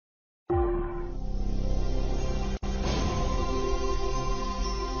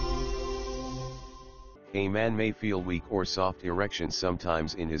A man may feel weak or soft erections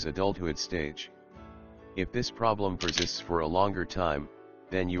sometimes in his adulthood stage. If this problem persists for a longer time,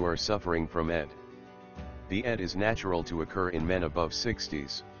 then you are suffering from ED. The ED is natural to occur in men above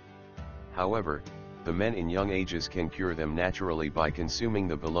 60s. However, the men in young ages can cure them naturally by consuming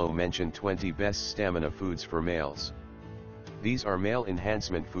the below-mentioned 20 best stamina foods for males. These are male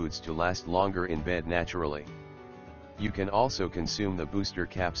enhancement foods to last longer in bed naturally. You can also consume the booster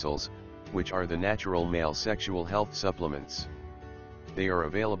capsules, which are the natural male sexual health supplements. They are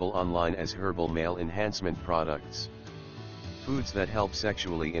available online as herbal male enhancement products. Foods that help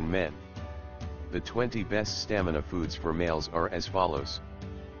sexually in men. The 20 best stamina foods for males are as follows: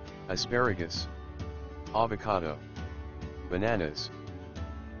 asparagus, avocado, bananas,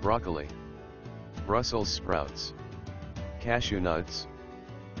 broccoli, Brussels sprouts, cashew nuts,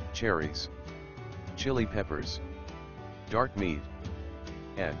 cherries, chili peppers, dark meat,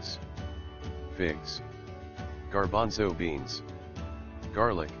 eggs, figs, garbanzo beans,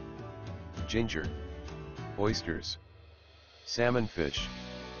 garlic, ginger, oysters, salmon fish,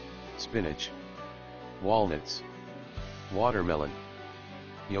 spinach, walnuts, watermelon,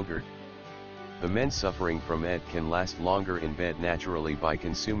 yogurt. The men suffering from ED can last longer in bed naturally by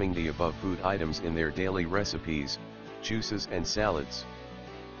consuming the above food items in their daily recipes, juices and salads.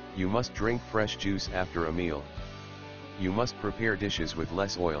 You must drink fresh juice after a meal. You must prepare dishes with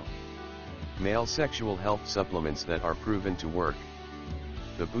less oil. Male sexual health supplements that are proven to work.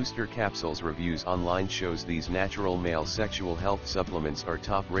 The Booster Capsules reviews online shows these natural male sexual health supplements are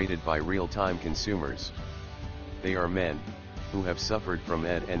top rated by real-time consumers. They are men who have suffered from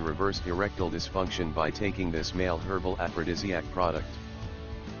ED and reversed erectile dysfunction by taking this male herbal aphrodisiac product.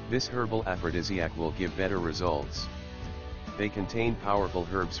 This herbal aphrodisiac will give better results. They contain powerful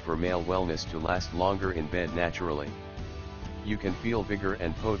herbs for male wellness to last longer in bed naturally. You can feel vigor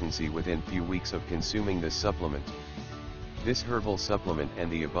and potency within few weeks of consuming this supplement. This herbal supplement and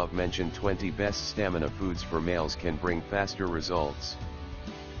the above mentioned 20 best stamina foods for males can bring faster results.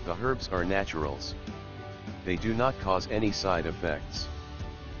 The herbs are naturals. They do not cause any side effects.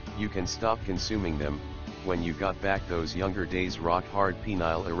 You can stop consuming them when you got back those younger days rock hard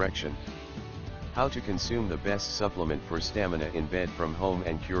penile erection. How to consume the best supplement for stamina in bed from home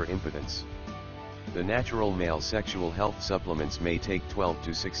and cure impotence. The natural male sexual health supplements may take 12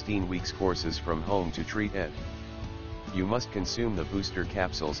 to 16 weeks courses from home to treat ED. You must consume the booster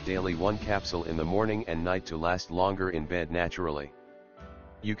capsules daily, 1 capsule in the morning and night to last longer in bed naturally.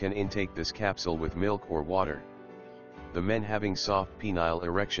 You can intake this capsule with milk or water. The men having soft penile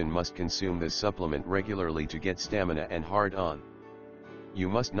erection must consume this supplement regularly to get stamina and hard on. You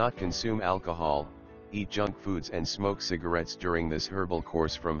must not consume alcohol, eat junk foods and smoke cigarettes during this herbal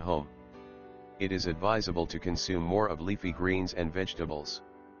course from home. It is advisable to consume more of leafy greens and vegetables.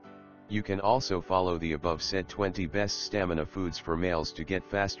 You can also follow the above said 20 best stamina foods for males to get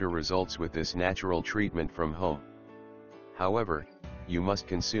faster results with this natural treatment from home. However, you must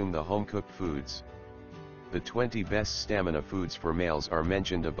consume the home-cooked foods. The 20 best stamina foods for males are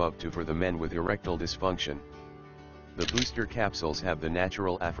mentioned above for the men with erectile dysfunction. The booster capsules have the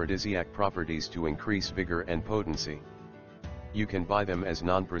natural aphrodisiac properties to increase vigor and potency. You can buy them as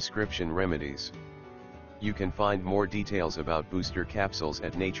non-prescription remedies. You can find more details about booster capsules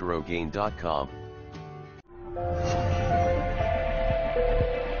at naturogain.com.